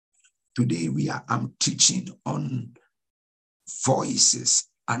Today I'm teaching on voices,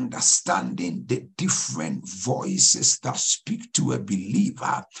 understanding the different voices that speak to a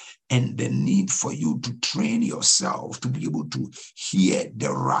believer, and the need for you to train yourself to be able to hear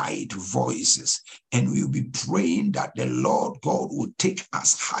the right voices. And we'll be praying that the Lord God will take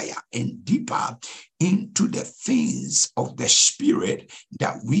us higher and deeper into the things of the Spirit,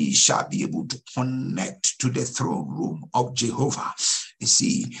 that we shall be able to connect to the throne room of Jehovah. You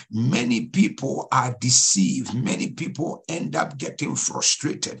see, many people are deceived. Many people end up getting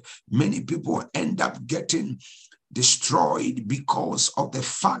frustrated. Many people end up getting destroyed because of the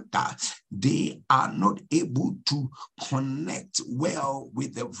fact that they are not able to connect well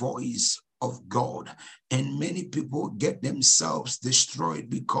with the voice of God. And many people get themselves destroyed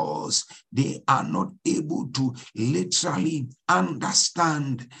because they are not able to literally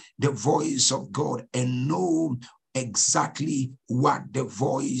understand the voice of God and know exactly what the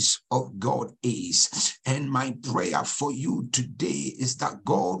voice of God is. And my prayer for you today is that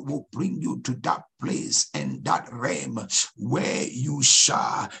God will bring you to that place and that realm where you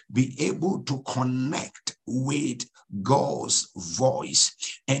shall be able to connect with God's voice,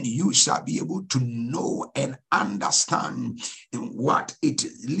 and you shall be able to know and understand what it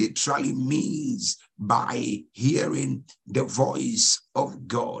literally means by hearing the voice of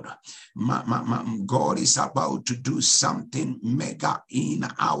God. God is about to do something mega in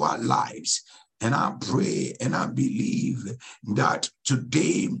our lives. And I pray and I believe that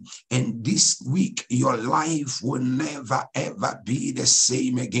today and this week, your life will never, ever be the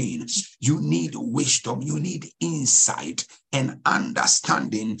same again. You need wisdom, you need insight and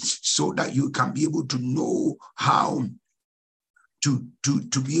understanding so that you can be able to know how to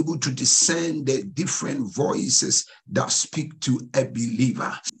be able to discern the different voices that speak to a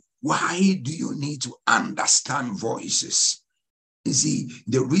believer. Why do you need to understand voices? You see,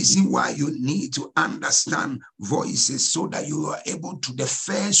 the reason why you need to understand voices so that you are able to, the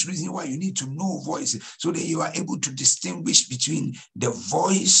first reason why you need to know voices, so that you are able to distinguish between the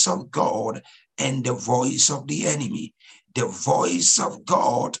voice of God and the voice of the enemy, the voice of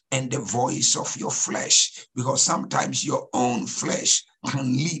God and the voice of your flesh, because sometimes your own flesh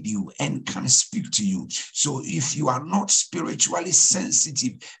can lead you and can speak to you. So if you are not spiritually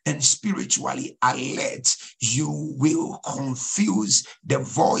sensitive and spiritually alert, you will confuse the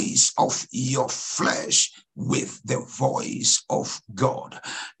voice of your flesh with the voice of God.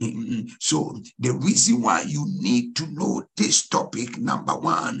 So the reason why you need to know this topic, number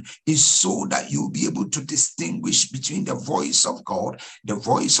one, is so that you'll be able to distinguish between the voice of God, the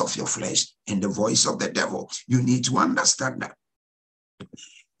voice of your flesh, and the voice of the devil. You need to understand that.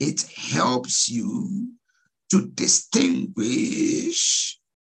 It helps you to distinguish.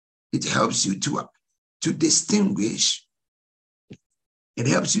 It helps you to distinguish. It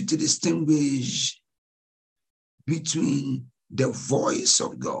helps you to distinguish between the voice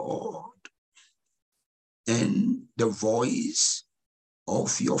of God and the voice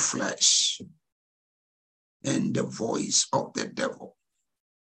of your flesh and the voice of the devil.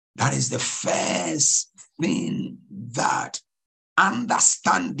 That is the first thing, that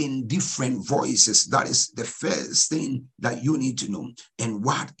understanding different voices. That is the first thing that you need to know, and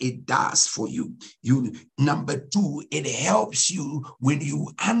what it does for you. Number two, it helps you when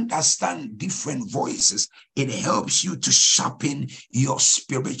you understand different voices. It helps you to sharpen your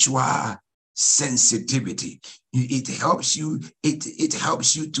spiritual sensitivity. It helps you. It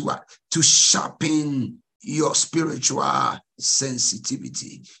helps you to sharpen your spiritual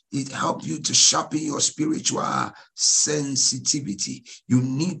sensitivity. It helps you to sharpen your spiritual sensitivity. You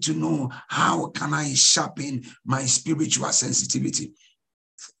need to know, how can I sharpen my spiritual sensitivity?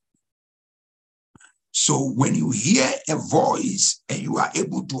 So when you hear a voice and you are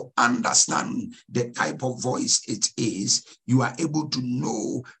able to understand the type of voice it is, you are able to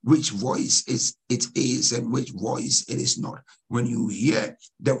know which voice it is and which voice it is not. When you hear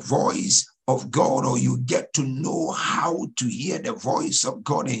the voice of God, or you get to know how to hear the voice of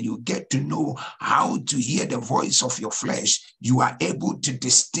God, and you get to know how to hear the voice of your flesh, you are able to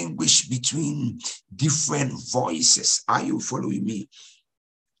distinguish between different voices. Are you following me?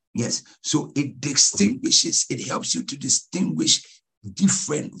 Yes. So it distinguishes, it helps you to distinguish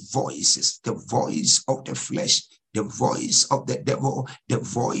different voices: the voice of the flesh, the voice of the devil, the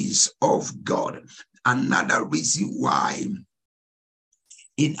voice of God. Another reason why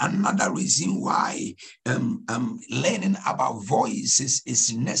learning about voices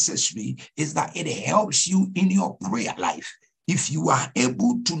is necessary is that it helps you in your prayer life. If you are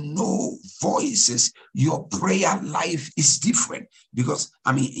able to know voices, your prayer life is different. Because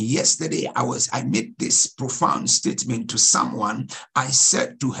yesterday I made this profound statement to someone. I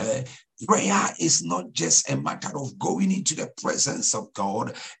said to her, prayer is not just a matter of going into the presence of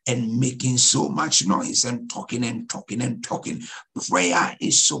God and making so much noise and talking and talking and talking. Prayer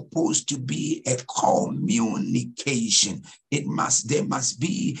is supposed to be a communication. There must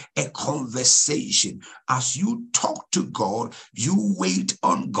be a conversation. As you talk to God, you wait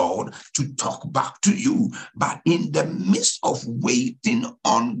on God to talk back to you. But in the midst of waiting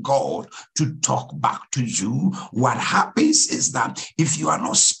on God to talk back to you, what happens is that if you are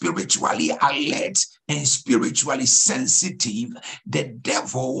not spiritually alert and spiritually sensitive, the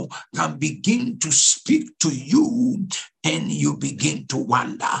devil can begin to speak to you and you begin to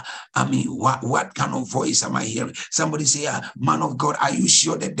wonder, what kind of voice am I hearing? Somebody say, man of God, are you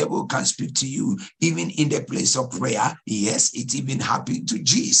sure the devil can speak to you even in the place of prayer? Yes, it even happened to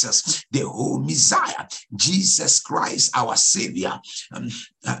Jesus, the whole Messiah, Jesus Christ, our Savior.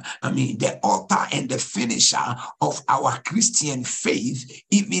 The author and the finisher of our Christian faith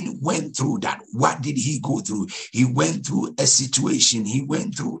even went through that. What did he go through? He went through a situation. He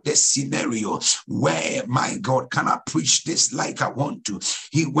went through the scenario where, my God, can I preach this like I want to?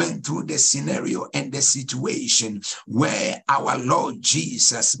 He went through the scenario and the situation where our Lord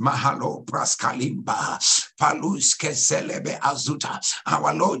Jesus, Mahalo Praskalimba, Paluske Selebe Azuta,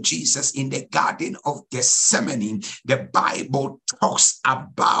 our Lord Jesus in the Garden of Gethsemane, the Bible talks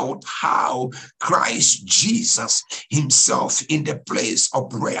about how Christ Jesus himself in the place of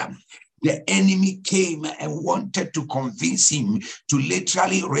prayer, the enemy came and wanted to convince him to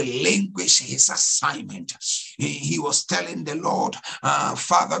literally relinquish his assignment. He was telling the Lord,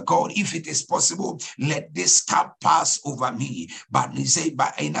 Father God, if it is possible, let this cup pass over me. But he said,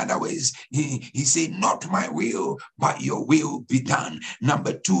 but in other ways, he said, not my will, but your will be done.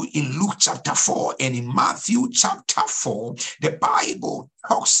 Number 2, in Luke chapter 4 and in Matthew chapter 4, the Bible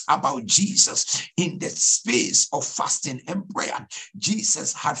talks about Jesus in the space of fasting and prayer.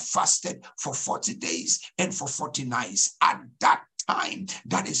 Jesus had fasted for 40 days and for 40 nights. At that time,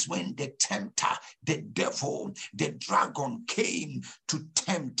 that is when the tempter, the devil, the dragon came to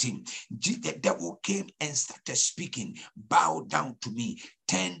tempt him. The devil came and started speaking, bow down to me,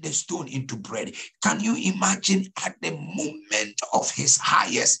 turn the stone into bread. Can you imagine at the moment of his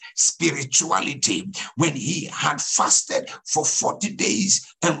highest spirituality, when he had fasted for 40 days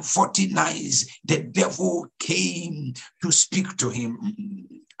and 40 nights, the devil came to speak to him?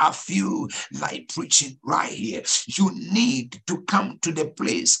 I feel like preaching right here. You need to come to the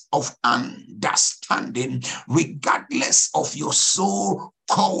place of understanding, regardless of your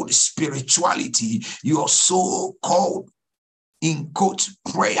so-called spirituality, your so-called, in quote,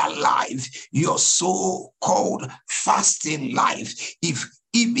 prayer life, your so-called fasting life. If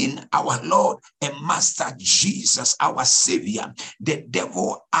even our Lord and Master Jesus, our Savior, the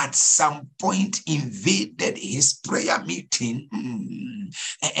devil at some point invaded his prayer meeting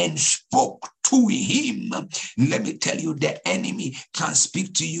and spoke to him. Let me tell you, the enemy can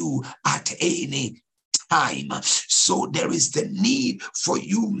speak to you at any time. So there is the need for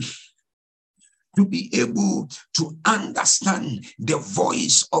you to be able to understand the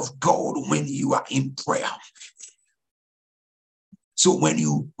voice of God when you are in prayer. So when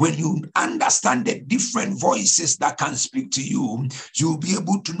you understand the different voices that can speak to you, you'll be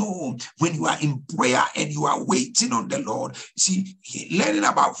able to know when you are in prayer and you are waiting on the Lord. See, learning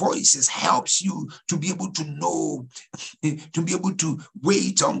about voices helps you to be able to know, to be able to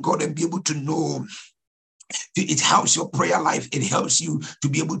wait on God and be able to know. It helps your prayer life. It helps you to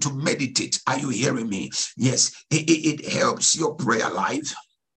be able to meditate. Are you hearing me? Yes, it helps your prayer life.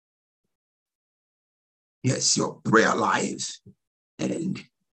 Yes, your prayer life and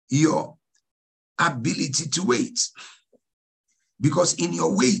your ability to wait. Because in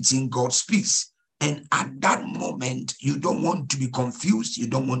your waiting, God speaks. And at that moment, you don't want to be confused. You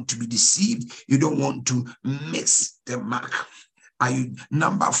don't want to be deceived. You don't want to miss the mark.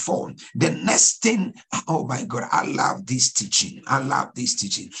 Number 4, the next thing, oh my God, I love this teaching. I love this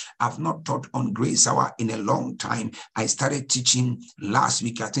teaching. I've not taught on Grace Hour in a long time. I started teaching last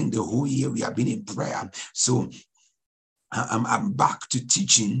week. I think the whole year we have been in prayer. So I'm back to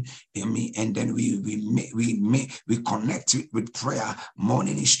teaching, and then we connect with prayer.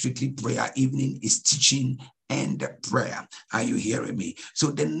 Morning is strictly prayer, evening is teaching and prayer. Are you hearing me? So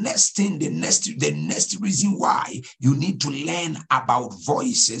the next thing, the next reason why you need to learn about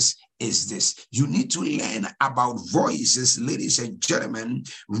voices is this. You need to learn about voices, ladies and gentlemen.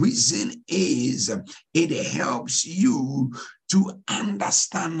 Reason is it helps you to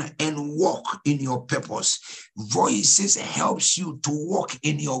understand and walk in your purpose. Voices helps you to walk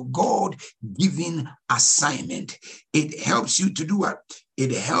in your God-given assignment. It helps you to do what?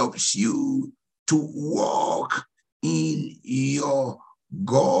 It helps you to walk in your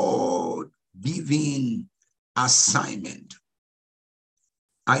God-given assignment.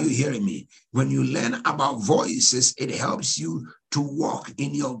 Are you hearing me? When you learn about voices, it helps you to walk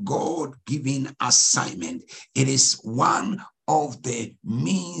in your God-given assignment. It is one of the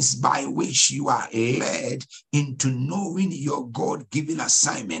means by which you are led into knowing your God-given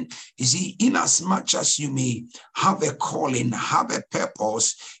assignment. You see, in as much as you may have a calling, have a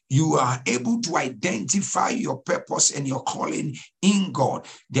purpose, you are able to identify your purpose and your calling in God.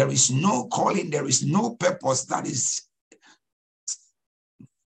 There is no calling, there is no purpose that is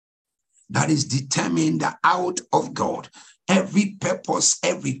determined out of God. Every purpose,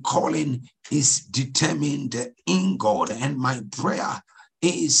 every calling is determined in God. And my prayer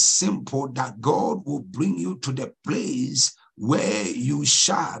is simple, that God will bring you to the place where you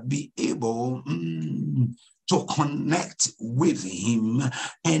shall be able to connect with him,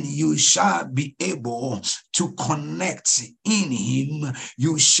 and you shall be able to connect in him.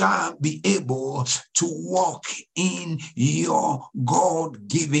 You shall be able to walk in your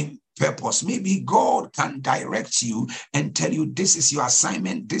God-given purpose. Maybe God can direct you and tell you this is your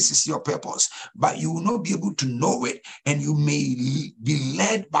assignment, this is your purpose, but you will not be able to know it, and you may be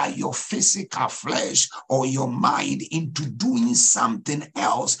led by your physical flesh or your mind into doing something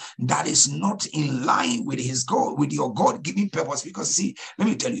else that is not in line with his God, with your God-given purpose. Because see, let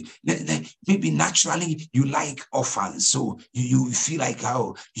me tell you, maybe naturally you like orphans, so you feel like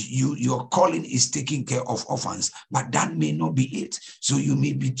your calling is taking care of orphans, but that may not be it. So you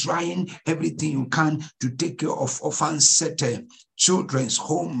may be trying everything you can to take care of orphans, set children's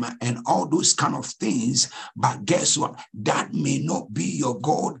home and all those kind of things, but guess what? That may not be your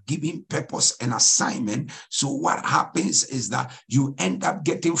God-given purpose and assignment. So what happens is that you end up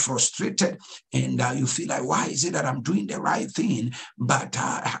getting frustrated, and you feel like, why is it that I'm doing the right thing, but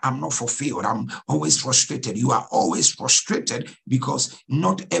I'm not fulfilled? I'm always frustrated. You are always frustrated because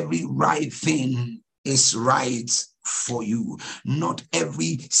not every right thing is right for you. Not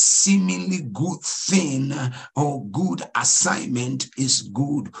every seemingly good thing or good assignment is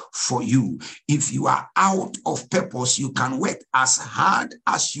good for you. If you are out of purpose, you can work as hard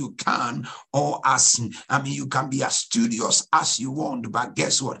as you can, or you can be as studious as you want, but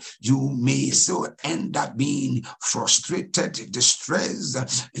guess what? You may still end up being frustrated,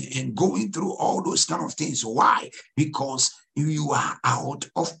 distressed, and going through all those kind of things. Why? Because you are out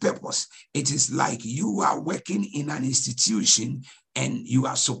of purpose. It is like you are working in an institution and you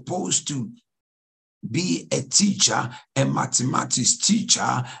are supposed to be a teacher, a mathematics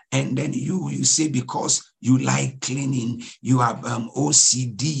teacher, and then you say because you like cleaning, you have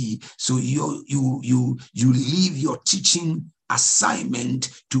OCD, so you leave your teaching assignment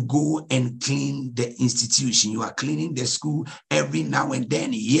to go and clean the institution. You are cleaning the school every now and then.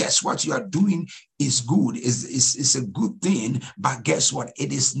 Yes, what you are doing is good, is a good thing, but guess what?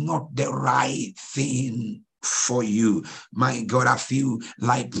 It is not the right thing for you. My God, I feel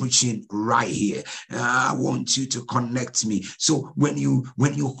like preaching right here. I want you to connect me. So when you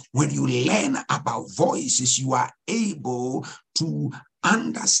learn about voices, you are able to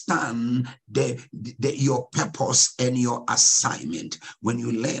understand your purpose and your assignment. When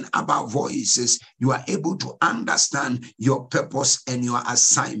you learn about voices, you are able to understand your purpose and your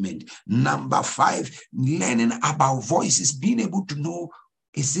assignment. Number 5, learning about voices, being able to know,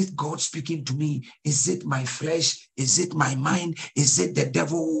 is it God speaking to me? Is it my flesh? Is it my mind? Is it the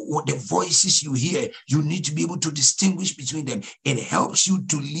devil? Or the voices you hear? You need to be able to distinguish between them. It helps you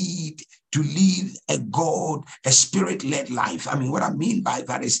to live a spirit-led life. I mean, what I mean by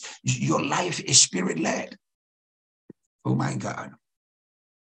that is your life is spirit-led. Oh my God.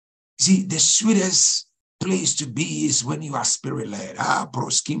 See, the sweetest place to be is when you are spirit-led.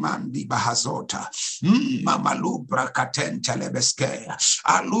 Proskimandi bahazota. Mamalubra katente lebeske.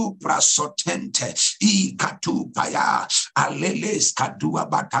 Alubra sotente. I katupaya. Aleles kadua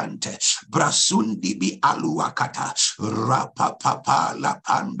batante. Brasundi bi aluakata. Rapapapa la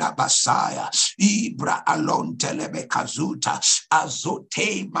panda basaya. Ibra alon telebe kazuta.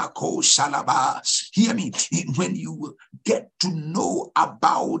 Azote mako shalaba. Hear me. When you get to know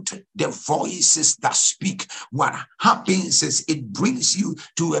about the voices that speak, what happens is it brings you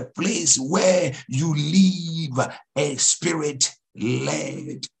to a place where you live a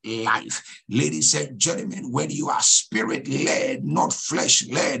spirit-led life. Ladies and gentlemen, when you are spirit-led, not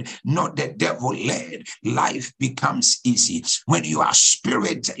flesh-led, not the devil-led, life becomes easy. When you are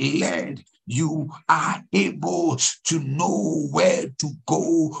spirit-led, you are able to know where to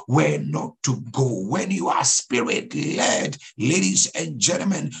go, where not to go. When you are spirit led, ladies and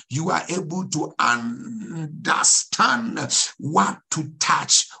gentlemen, you are able to understand what to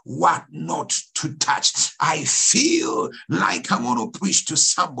touch, what not to touch. I feel like I want to preach to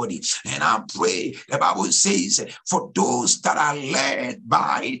somebody, and I pray. The Bible says, for those that are led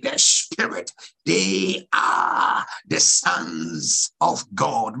by the Spirit, they are the sons of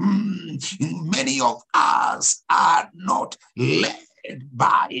God. Many of us are not led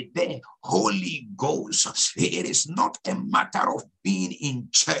by the Holy Ghost. It is not a matter of being in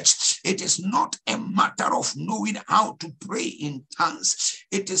church. It is not a matter of knowing how to pray in tongues.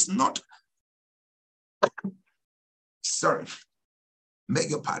 It is not, sorry,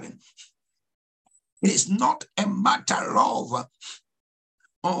 beg your pardon. It is not a matter of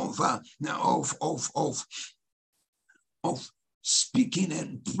speaking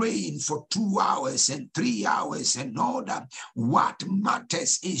and praying for 2 hours and 3 hours and all that. What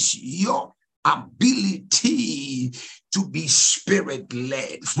matters is your ability to be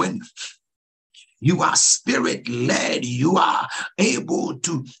spirit-led. When you are spirit-led, you are able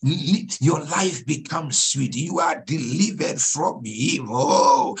to, your life becomes sweet. You are delivered from evil.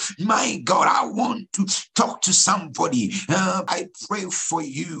 Oh, my God, I want to talk to somebody. I pray for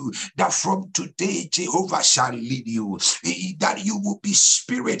you that from today, Jehovah shall lead you, that you will be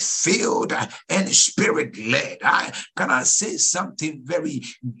spirit-filled and spirit-led. Can I say something very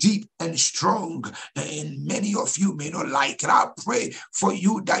deep and strong? And many of you may not like it. I pray for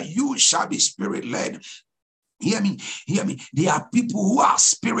you that you shall be spirit-led. Hear me, hear me. There are people who are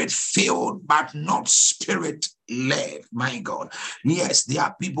spirit-filled but not spirit-led. My God. Yes, there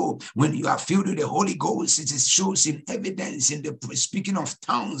are people, when you are filled with the Holy Ghost, it shows in evidence in the speaking of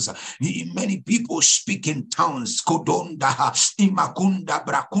tongues. Many people speak in tongues. Kodonda, imakunda,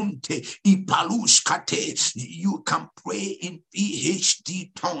 brakunte, ipalushkate. You can pray in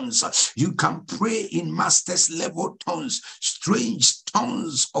PhD tongues. You can pray in master's level tongues, strange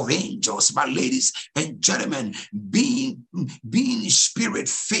tongues of angels. But ladies and gentlemen, being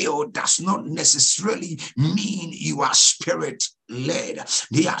spirit-filled does not necessarily mean you are spirit-led.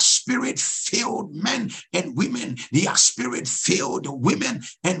 They are spirit-filled men and women. They are spirit-filled women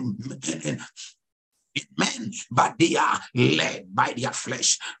and men, but they are led by their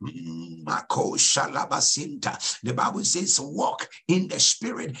flesh. The Bible says, walk in the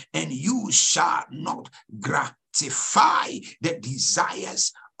spirit and you shall not gratify the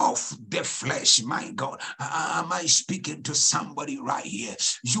desires of the flesh. My God, am I speaking to somebody right here?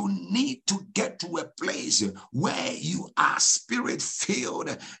 You need to get to a place where you are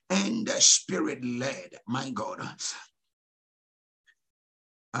spirit-filled and spirit-led. My God,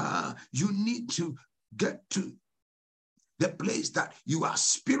 you need to get to the place that you are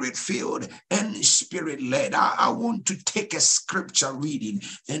spirit-filled and spirit-led. I want to take a scripture reading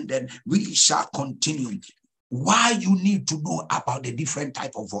and then we shall continue. Why you need to know about the different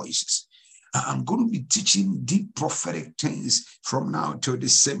type of voices. I'm going to be teaching deep prophetic things from now till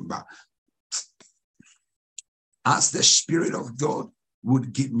December, as the Spirit of God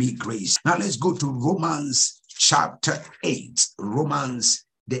would give me grace. Now let's go to Romans chapter 8. Romans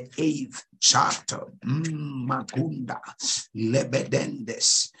the 8th chapter. Makunda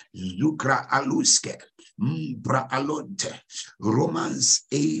lebedendes zukra aluske bra alonte. Romans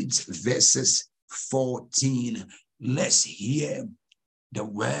 8 verses 14. Let's hear the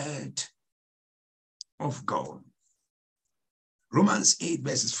word of God. Romans 8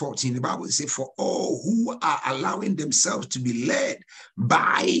 verses 14, the Bible says, for all who are allowing themselves to be led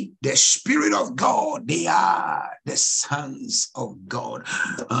by the Spirit of God, they are the sons of God.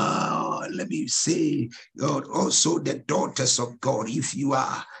 Let me say, God, also the daughters of God. If you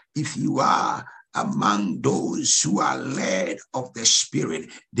are among those who are led of the Spirit,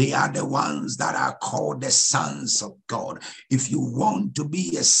 they are the ones that are called the sons of God. If you want to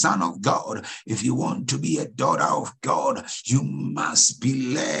be a son of God, if you want to be a daughter of God, you must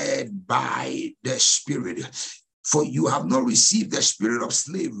be led by the Spirit. For you have not received the spirit of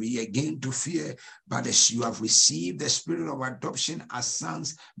slavery again to fear, but as you have received the spirit of adoption as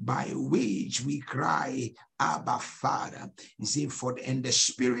sons, by which we cry, Abba, Father. He said, and the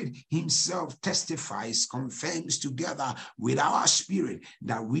Spirit himself testifies, confirms together with our spirit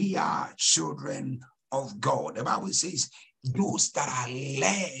that we are children of God. The Bible says, those that are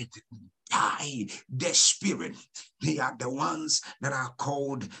led by the Spirit, they are the ones that are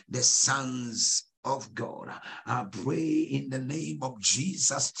called the sons of God. I pray in the name of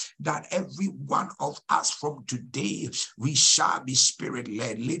Jesus that every one of us from today, we shall be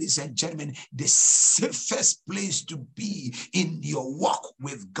spirit-led. Ladies and gentlemen, the safest place to be in your walk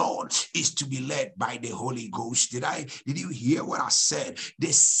with God is to be led by the Holy Ghost. Did you hear what I said?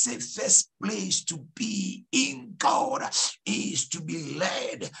 The safest place to be in God is to be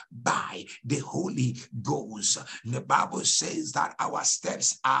led by the Holy Ghost. The Bible says that our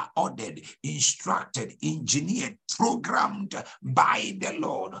steps are ordered, instructed, engineered, programmed by the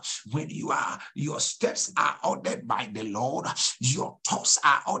Lord. When your steps are ordered by the Lord, your thoughts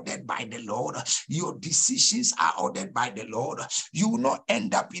are ordered by the Lord, your decisions are ordered by the Lord, you will not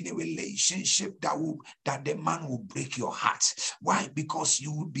end up in a relationship that the man will break your heart. Why? Because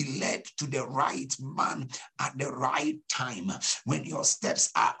you will be led to the right man at the right time. When your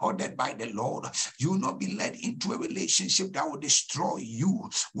steps are ordered by the Lord, you will not be led into a relationship that will destroy you.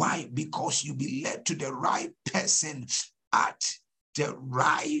 Why? Because you be led to the right person at the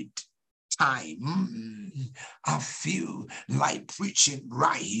right time. I feel like preaching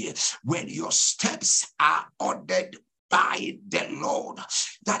right here. When your steps are ordered by the Lord,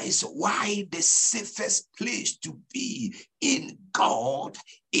 that is why the safest place to be in God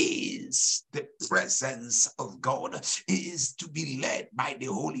is the presence of God, is to be led by the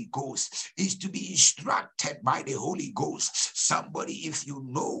Holy Ghost, is to be instructed by the Holy Ghost. Somebody, if you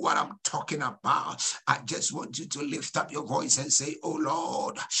know what I'm talking about, I just want you to lift up your voice and say, oh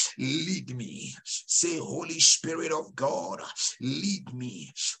Lord, lead me. Say, Holy Spirit of God, lead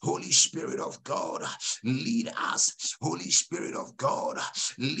me. Holy Spirit of God, lead us. Holy Spirit of God,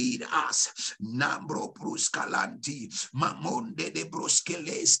 lead us. Nambro Pruscalanti, Mamonde de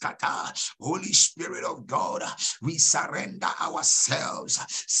Bruskeles Kata. Holy Spirit of God, we surrender ourselves.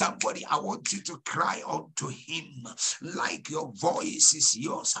 Somebody, I want you to cry unto him like your voice is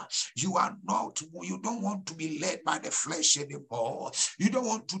yours. You don't want to be led by the flesh anymore. You don't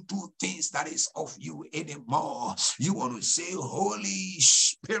want to do things that is of you anymore. You want to say, Holy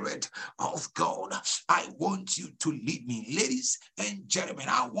Spirit of God, I want you to lead me. Ladies and gentlemen,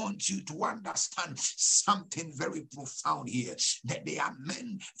 I want you to understand something very profound here, that there are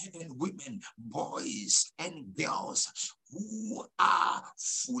men and women, boys and girls who are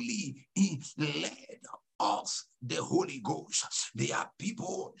fully led of the Holy Ghost. They are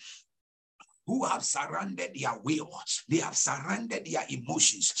people who have surrendered their will, they have surrendered their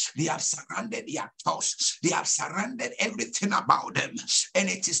emotions, they have surrendered their thoughts, they have surrendered everything about them, and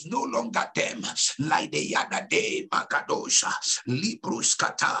it is no longer them. Like the other day, Makadosha,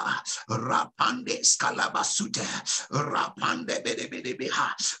 Libruskata, Rapande Scalabasute, Rapande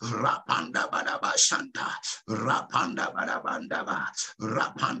Bedebedebeha, Rapanda Badabashanta, Rapanda Badabandaba,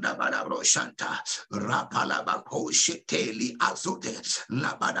 Rapanda Badabrosanta, Rapalabako Sheteli Azote,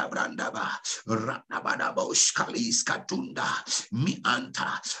 Labadabrandaba. Ranabadabosh Kalis Katunda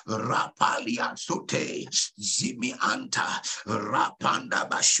Mianta Rapalia Sote Zimi Anta Rapanda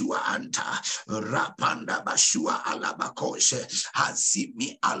Bashua Anta Rapanda Bashua Alabakoshe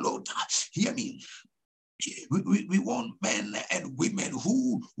Hazimi Alota. Hear me. We want men and women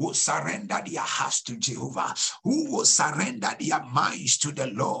who will surrender their hearts to Jehovah, who will surrender their minds to the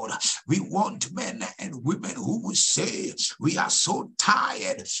Lord. We want men and women who will say, we are so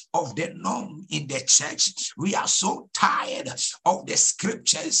tired of the norm in the church. We are so tired of the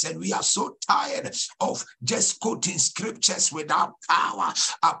scriptures, and we are so tired of just quoting scriptures without power.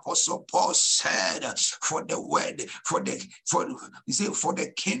 Apostle Paul said, for the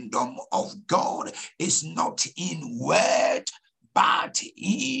kingdom of God is not in word, but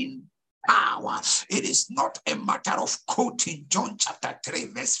in power. It is not a matter of quoting John chapter 3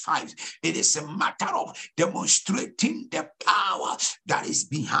 verse 5. It is a matter of demonstrating the power that is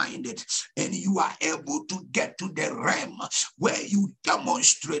behind it. And you are able to get to the realm where you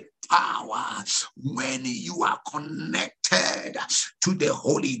demonstrate power when you are connected to the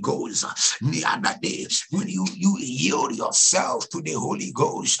Holy Ghost. The other day, when you yield yourself to the Holy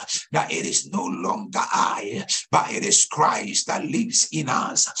Ghost, that it is no longer I, but it is Christ that lives in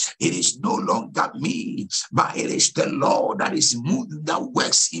us. It is no longer me, but it is the Lord that is moving, that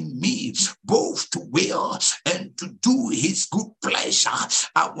works in me, both to will and to do his good pleasure.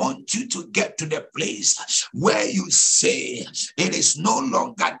 I want you to get to the place where you say, it is no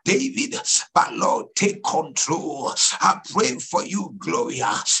longer David, but Lord, take control. I pray for you,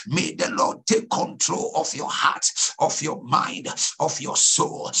 Gloria. May the Lord take control of your heart, of your mind, of your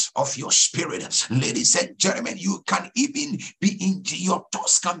soul, of your spirit. Ladies and gentlemen, you can even be in your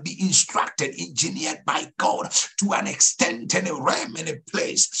thoughts can be instructed, engineered by God to an extent and a realm and a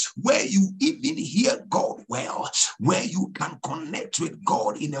place where you even hear God well, where you can connect with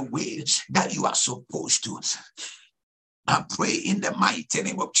God in a way that you are supposed to. I pray in the mighty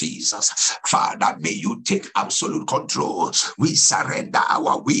name of Jesus. Father, may you take absolute control. We surrender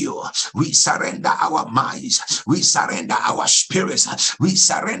our will. We surrender our minds. We surrender our spirits. We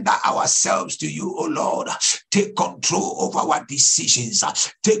surrender ourselves to you, O Lord. Take control of our decisions.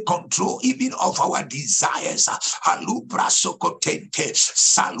 Take control even of our desires. Halubra sokotente,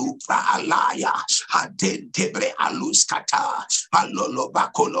 salubra alaya, hadentebre aluskata,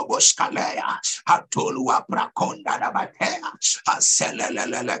 haloloba koloboskalea, hatolua brakonda dabat.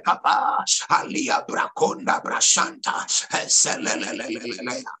 Aselelelele kapa, alia brakonda brashanta,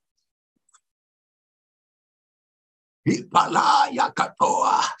 aselelelele. Ipalaya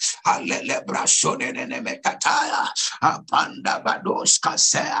katoa, alele brashone nene mekataya, apanda bados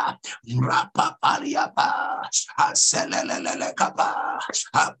kasea, rapa paliapa, aselelelele kapa,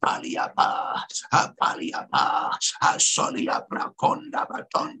 apaliapa, apaliapa, asolia brakonda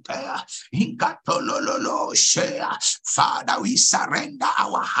batontea, inkatolololo shea. Father, we surrender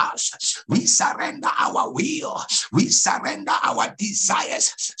our hearts, we surrender our will, we surrender our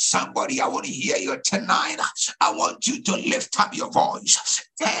desires. Somebody, I want to hear you tonight. I want you to lift up your voice.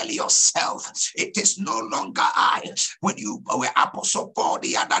 Tell yourself, it is no longer I. When you were Apostle Paul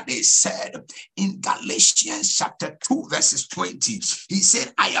the other day said in Galatians chapter 2 verses 20, he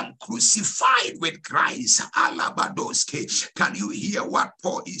said, I am crucified with Christ. Alabadoske. Can you hear what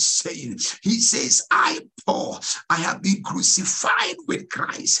Paul is saying? He says, I, Paul, I have been crucified with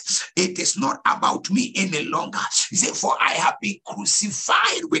Christ. It is not about me any longer. He said, for I have been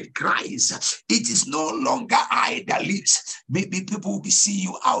crucified with Christ. It is no longer I that lives. Maybe people will be seeing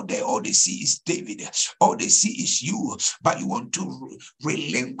you out there. All they see is David. All they see is you. But you want to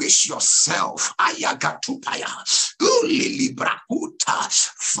relinquish yourself Ayagatupaya,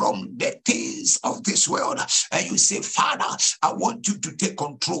 from the things of this world. And you say, Father, I want you to take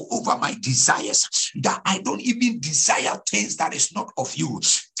control over my desires, that I don't even desire things that is not of you.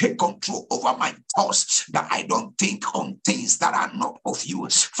 Take control over my thoughts, that I don't think on things that are not of you.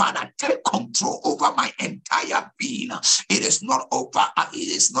 Father, take control over my entire being. It is not over. It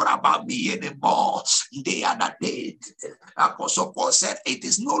is not about me anymore. The other day, Apostle Paul said, it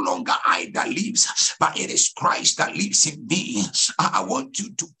is no longer I that lives, but it is Christ that lives in me. I want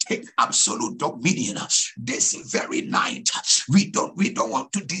you to take absolute dominion this very night. We don't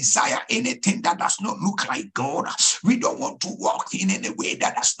want to desire anything that does not look like God. We don't want to walk in any way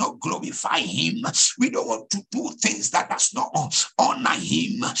that does not glorify him. We don't want to do things that does not honor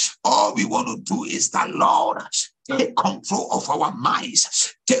him. All we want to do is the Lord. Take control of our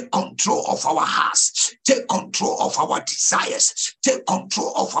minds. Take control of our hearts. Take control of our desires. Take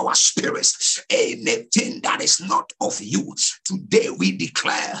control of our spirits. Anything that is not of you, today we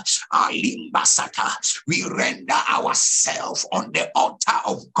declare, we render ourselves on the altar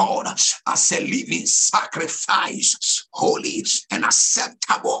of God as a living sacrifice, holy and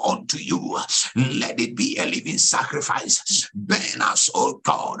acceptable unto you. Let it be a living sacrifice. Burn us, oh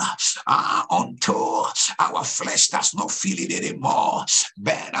God, until our flesh does not feel it anymore.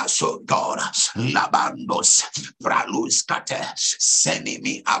 Burn us, oh God. Labandos, Pralus Kate,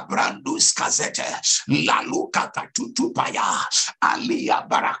 Senimi Abrandus Kazete, Laluka Katutupaya, Alia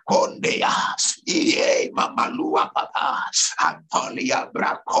Barakondea, Ie Mamalua Papa, Antolia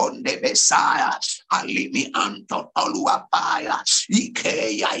Brakonde Messiah, Alimi Anto Oluapaya,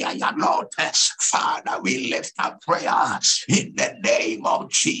 Ike Yaya Lord. Father, we lift up prayer in the name of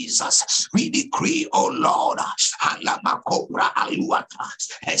Jesus. We decree, oh Lord, Alamakobra Aluata,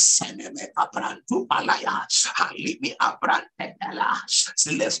 Eseneme Abrantu Palaya, Alimi Abrantela.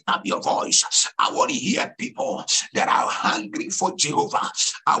 Lift up your voice. I want to hear people that are hungry for Jehovah.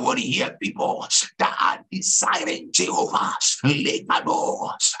 I want to hear people that are desiring Jehovah.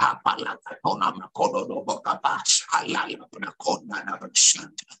 Legado, Apalakatona Makono Bokapa, Alala Brakona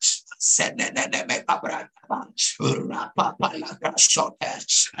Nabashanta, Senene Abranta, Rapapalaka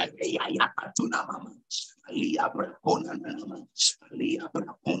Shotes, Ayakatuna Mama, Alia Brakona Nama, Alia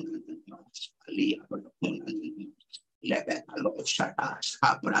Brakona Nama, Alia Brakona. Lebe aloshata,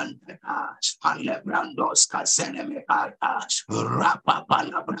 abrantata, alebrandos kasenemekata, rapa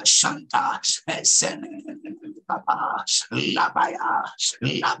palabra shanta, esenemekapa, labaya,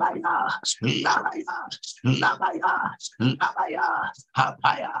 labaya, labaya, labaya, labaya,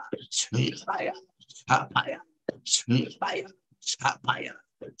 hapaya, labaya, hapaya. Libaya, Apaya,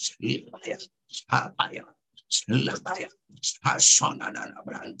 Libaya, Apaya, Labaya, Ashonana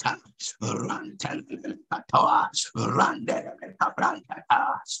Branta, Rantel Patoa, Rande Branta,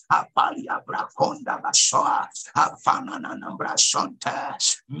 Apalia Braconda Basoa, Afanana Brasonte,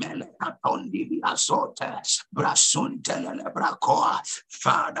 Meletondi Azote, Brasunte Bracoa.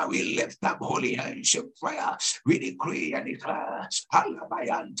 Father, we lift up holy hands in prayer. We decree and declare,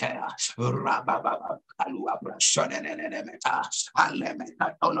 Alabayante, Rababa, Alua Brasoneneta,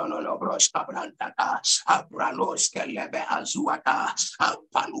 Alemeta Tololo Broska Brantata, Abralos Kelebe Azuata,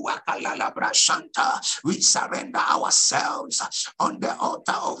 Apaluaka Lala Brasanta. We surrender ourselves on the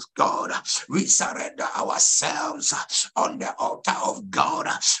altar of God. We surrender ourselves on the altar of God.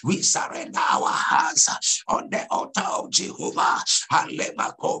 We surrender our hearts on the altar of Jehovah.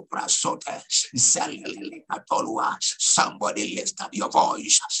 Somebody lift up your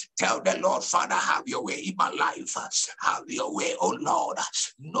voice. Tell the Lord, Father, have your way in my life. Have your way, oh Lord.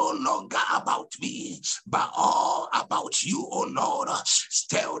 No longer about me, but all about you, oh Lord.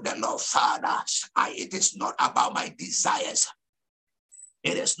 Tell the Lord, Father, it is not about my desires.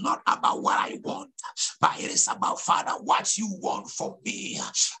 It is not about what I want, but it is about, Father, what you want for me.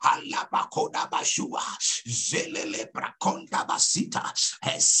 Alabakoda bashua, zelele brakonda basita,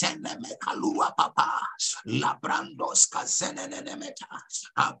 eseneme kalua papa, labrandos kazenenemeta,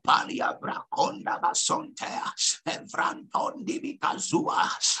 apalia brakonda basonte, evrantondi bikazua,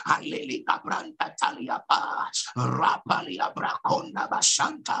 aleli kabranta taliapa, rapalia brakonda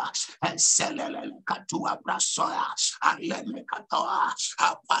basanta, eselele katua brasoya, aleme katoa.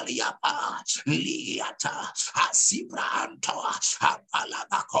 Apaliapa, Liata, Asibranto,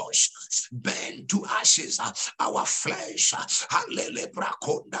 Apalabakosh, bend to ashes our flesh, Alele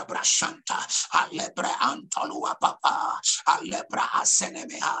Braconda Brashanta, Alebre Antolua Papa, Alebra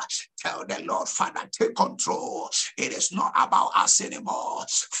Asenemea. Tell the Lord, Father, take control. It is not about us anymore.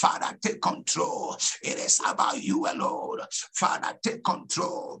 Father, take control. It is about you alone. Father, take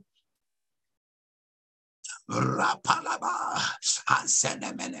control. Rapalaba,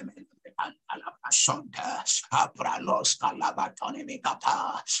 Ansenemenemen. Alapashonta, Apralos Calabatoni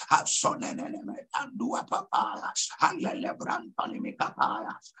Mikapa, Absoneneme Andua Papa, Alele Brantoni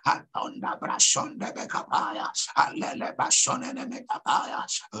Mikapaya, Atonda Brashon de Becapaya, Alele Bashoneneme Capaya,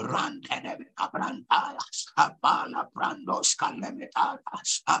 Ranteneme Cabrantaya, Apala Brandos Calemetata,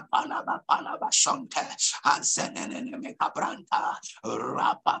 Apala Palabashonte, Anseneneme Cabranta,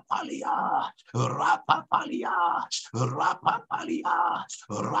 Rapapalia, Rapapalia, Rapapalia,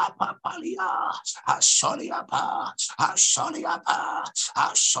 Rapapalia, Asholiapa, Asholiapa,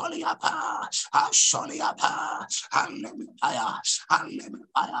 Asholiapa, Asholiapa, Alemipaya,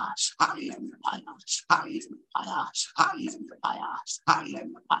 Alemipaya, Alemipaya, Alemipaya, Alemipaya,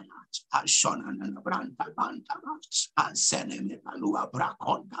 Alemipaya, Ashonana Branta Bantaba, Asenemipalua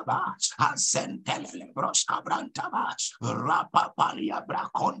Bracondaba, Asentele Brosca Brantaba, Rapapalia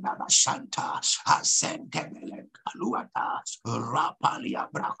Bracondaba Santa, Asentele Kaluata, Rapalia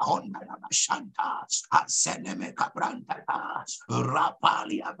Braconda Bashanta, Aseneme Cabranta,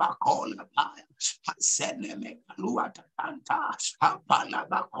 Rapalia Bacola, Aseneme Kaluata Tanta, Apala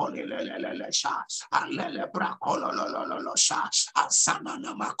Bacole Lelesha, Alele Bracolo Lolosha,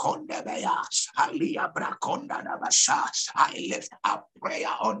 Asanana Maconde Bea, Alia Braconda Basha. I lift up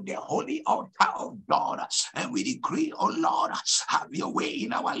prayer on the holy altar of God, and we decree, oh Lord, have your way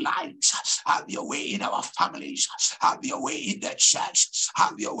in our lives, have your way in our families, have your way in the church,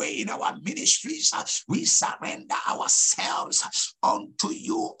 have your way in our ministries. We surrender ourselves unto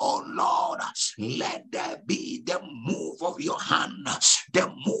you, oh Lord. Let there be the move of your hand,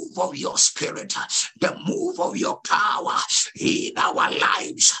 the move of your spirit, the move of your power in our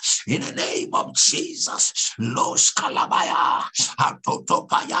lives. In the name of Jesus, Los Calabaya,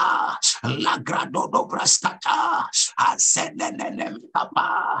 Atotopaya, Lagradodo Brastata, Asenenem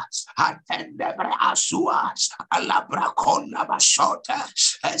Papa, Atendebre Asua, Alabracona Bashota,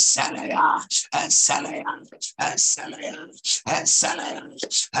 Esselea, Esselea, Esselea, Esselea,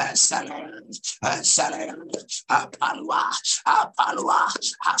 Esselea, Esselea, Apalua, Apalua,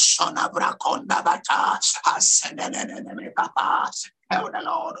 Ashona Braconda Bata, Asenenem Papa. Tell the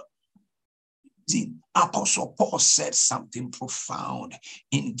Lord. The Apostle Paul said something profound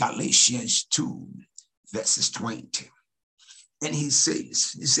in Galatians 2, verses 20. And he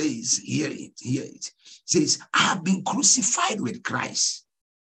says, hear it. He says, I have been crucified with Christ,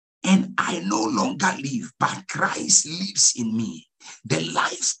 and I no longer live, but Christ lives in me. The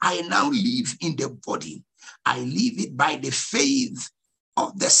life I now live in the body, I live it by the faith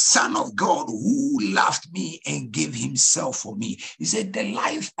of the Son of God who loved me and gave himself for me. He said, the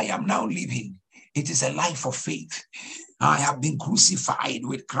life I am now living, It is a life of faith. I have been crucified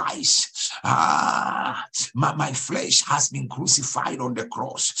with Christ. My flesh has been crucified on the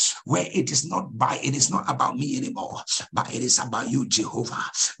cross, where it is not about me anymore, but it is about you, Jehovah.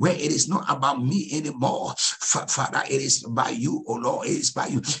 Where it is not about me anymore, Father, it is by you, oh Lord, it is by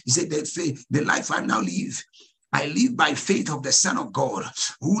you. He said that the life I now live, I live by faith of the Son of God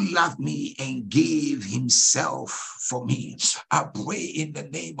who loved me and gave himself for me. I pray in the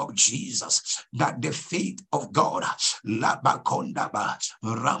name of Jesus that the faith of God, Labakondaba,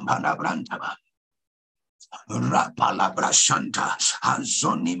 Rambanabrantaba, Rapalabra Shanta,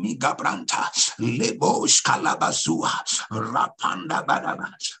 Azoni Migabranta, Lebos Calabazua, Rapanda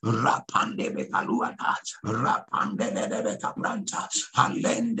Badaba, Rapande Becaluata, Rapande de Cabranta,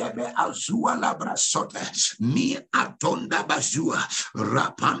 Alende Be Azua Labrasote, Mi Atonda Bazua,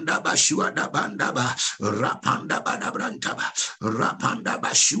 Rapanda Bashua da Bandaba, Rapanda Badabrantaba, Rapanda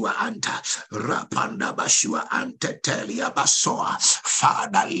Bashua Anta, Rapanda Bashua Ante Telia Basoa.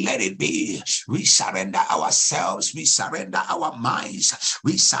 Father, let it be. We surrender ourselves, we surrender our minds,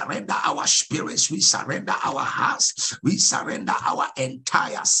 we surrender our spirits, we surrender our hearts, we surrender our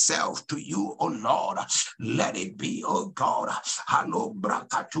entire self to you, oh Lord. Let it be, oh God. Hello,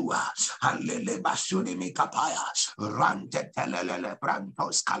 Brakatua, Halele Basuni Mikapaya, Rante Telele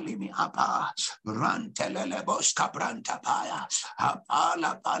Brantos Kalimi Apa, Rantelele Boska Brantapaya,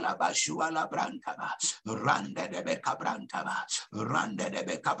 Apala Pala Bashua La Brantaba, Rande de Becabrantaba, Rande de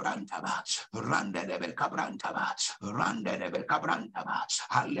Becabrantaba, Rande de Becabrantaba, Rande de Becabrantaba,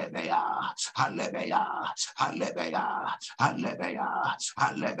 Hallelujah, Hallelujah, Hallelujah, Hallelujah,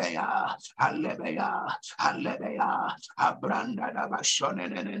 Hallelujah, Hallelujah, Hallelujah, Abranda da Bashone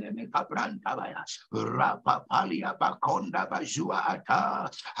ne Cabrantaba, Rapapalia Baconda Bajua Ata,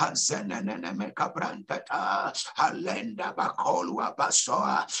 Hansenene Mecabrantata, Halenda Bacolua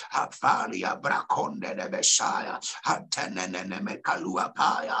Basoa, Afalia Braconde de Besaya, Hatenene Mecalua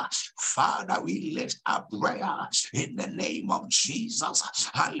Paya. Father, we lift up prayer in the name of Jesus.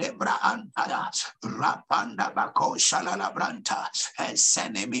 Alebra Antaya, Rapanda Bako Shalalabranta, and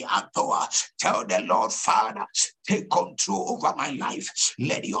Senemi Atoa. Tell the Lord, Father, take control over my life.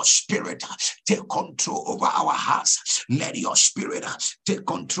 Let your spirit take control over our hearts. Let your spirit take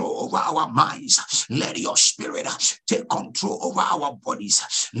control over our minds. Let your spirit take control over our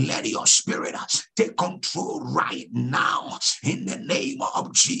bodies. Let your spirit take control right now in the name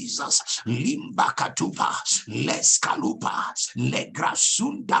of Jesus. Limbakatupa, Leskalupa,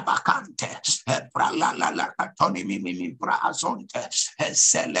 Legrasunda Bacante, Pralalala Katoni Mimi Brazonte,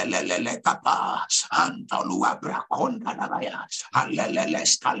 Selele Capa, Antolua Braconda Navaya, Alele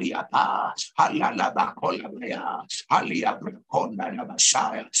Staliapa, Alala Bacolabaya, Alia Braconda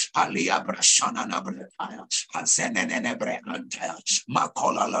Navashaya, Alia Brashana Nabretaya, Azenene Breante,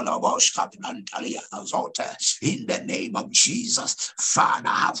 Macola Lavoska Plantalia Azote, in the name of Jesus. Father,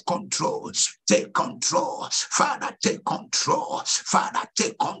 have control. Take control. Father, take control. Father,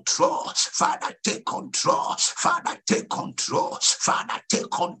 take control. Father, take control. Father, take control. Father, take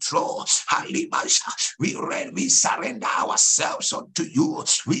control. We surrender ourselves unto you.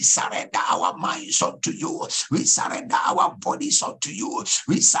 We surrender our minds unto you. We surrender our bodies unto you.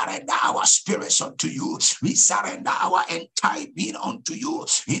 We surrender our spirits unto you. We surrender our entire being unto you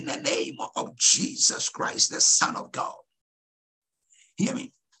in the name of Jesus Christ, the Son of God. Hear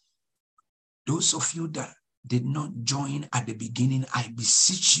me. Those of you that did not join at the beginning, I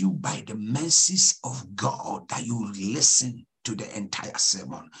beseech you by the mercies of God that you listen to the entire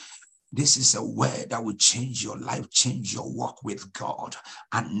sermon. This is a word that will change your life, change your walk with God.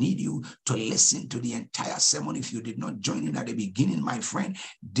 I need you to listen to the entire sermon. If you did not join in at the beginning, my friend,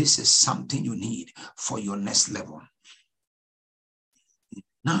 this is something you need for your next level.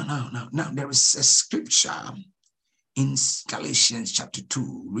 Now, there is a scripture in Galatians chapter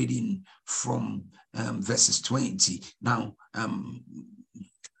 2, reading from verses 20. Now,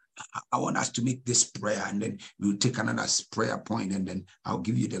 I want us to make this prayer, and then we'll take another prayer point, and then I'll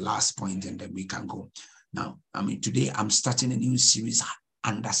give you the last point, and then we can go. Now, today I'm starting a new series,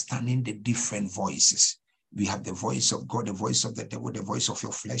 understanding the different voices. We have the voice of God, the voice of the devil, the voice of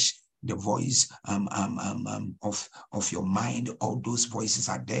your flesh, the voice of your mind. All those voices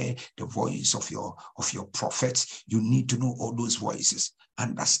are there. The voice of your prophets. You need to know all those voices,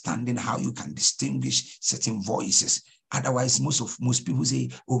 understanding how you can distinguish certain voices. Otherwise, most people say,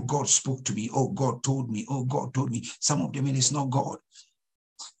 "Oh, God spoke to me. Oh, God told me. Oh, God told me." Some of them, it is not God.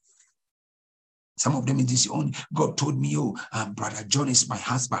 Some of them, it is only God told me, "Oh, Brother John is my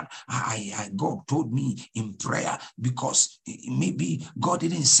husband." God told me in prayer, because maybe God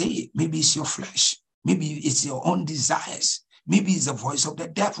didn't say it. Maybe it's your flesh. Maybe it's your own desires. Maybe it's the voice of the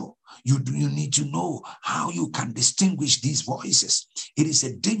devil. You need to know how you can distinguish these voices. It is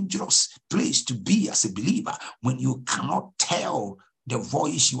a dangerous place to be as a believer when you cannot tell the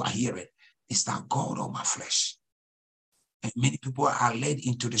voice you are hearing. Is that God or my flesh? And many people are led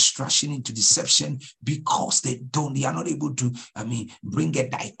into destruction, into deception, because they are not able to, bring a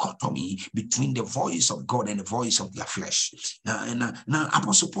dichotomy between the voice of God and the voice of their flesh. Now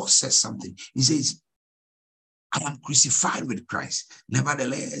Apostle Paul says something. He says, I am crucified with Christ.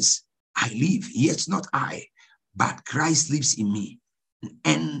 Nevertheless, I live, yet not I, but Christ lives in me.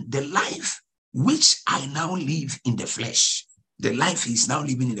 And the life which I now live in the flesh, the life he's now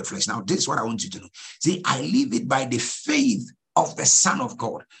living in the flesh. Now, this is what I want you to know. See, I live it by the faith of the Son of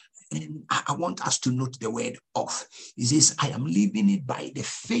God. And I want us to note the word of. He says, I am living it by the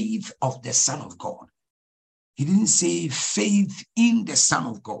faith of the Son of God. He didn't say faith in the Son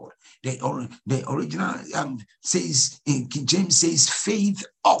of God. The original says, in King James says, faith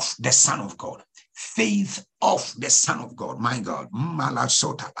of the Son of God. Faith of the Son of God. My God.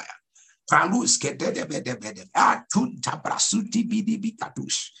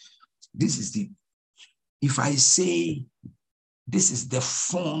 This is the, if I say, this is the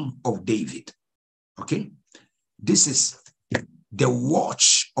phone of David, okay? This is the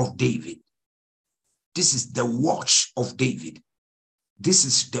watch of David. This is the watch of David. This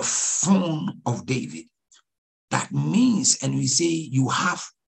is the phone of David. That means, and we say you have,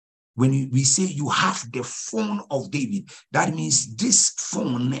 when we say you have the phone of David, that means this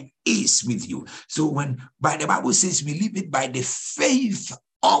phone is with you. So when by the Bible says we live it by the faith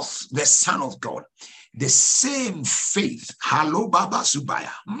of the Son of God, the same faith, hello Baba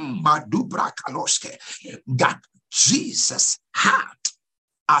Subaya, Madubra Kaloske, that Jesus had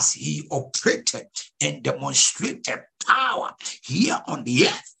as he operated and demonstrated power here on the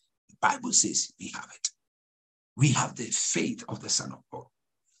earth. The Bible says we have it. We have the faith of the Son of God.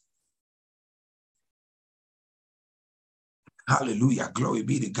 Hallelujah. Glory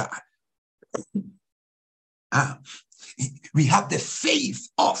be to God. We have the faith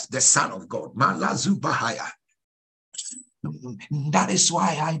of the Son of God. Malazubahaya. That is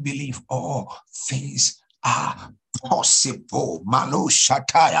why I believe all things are possible. Malo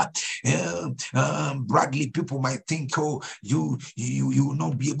Shataya. Bradley, people might think, oh, you will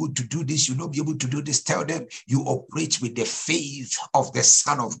not be able to do this, you'll not be able to do this. Tell them you operate with the faith of the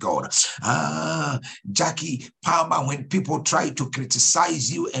Son of God. Jackie Palmer, when people try to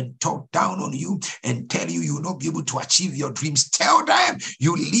criticize you and talk down on you and tell you you will not be able to achieve your dreams, tell them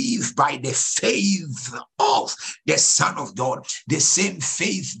you live by the faith of the Son of God. The same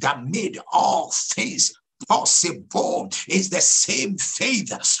faith that made all things possible is the same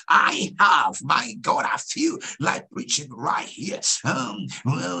faith I have. My God, I feel like preaching right here.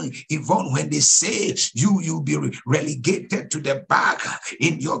 Even when they say you'll be relegated to the back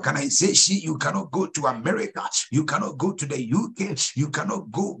in your organization, you cannot go to America, you cannot go to the UK, you cannot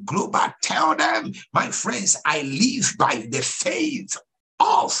go global. Tell them, my friends, I live by the faith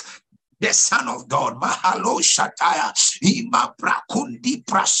of the Son of God. Mahalo Shataya. Ima brakundi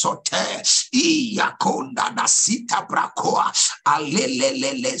prasote. Iyakonda nasita brakoa.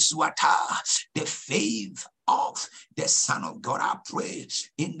 Alelelele zwata. The faith of the Son of God. I pray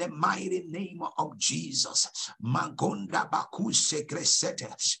in the mighty name of Jesus. Magonda bakuse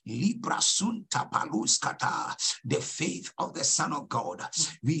kresete. Libra sunta paluskata. The faith of the Son of God.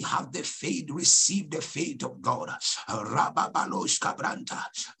 We have the faith. Receive the faith of God. Rababalosh kabranta.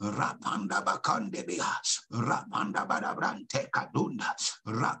 Rapanda bakandebea. Rapanda badabrante kadunda.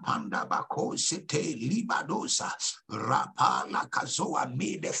 Rapanda bakosete libadosa. Rapala kazoa.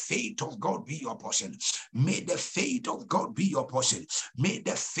 May the faith of God be your portion. May the faith of God be your portion. May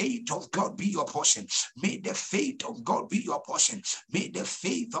the faith of God be your portion. May the faith of God be your portion. May the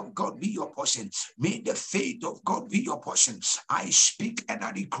faith of God be your portion. May the faith of God be your portion. I speak and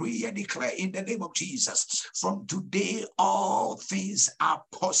I decree and declare in the name of Jesus. From today, all things are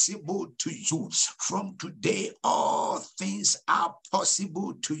possible to you. From today, all things are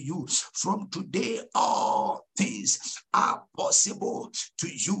possible to you. From today, all things are possible to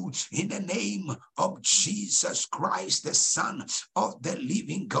you in the name of Jesus Christ, the Son of the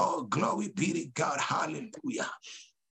living God. Glory be to God. Hallelujah.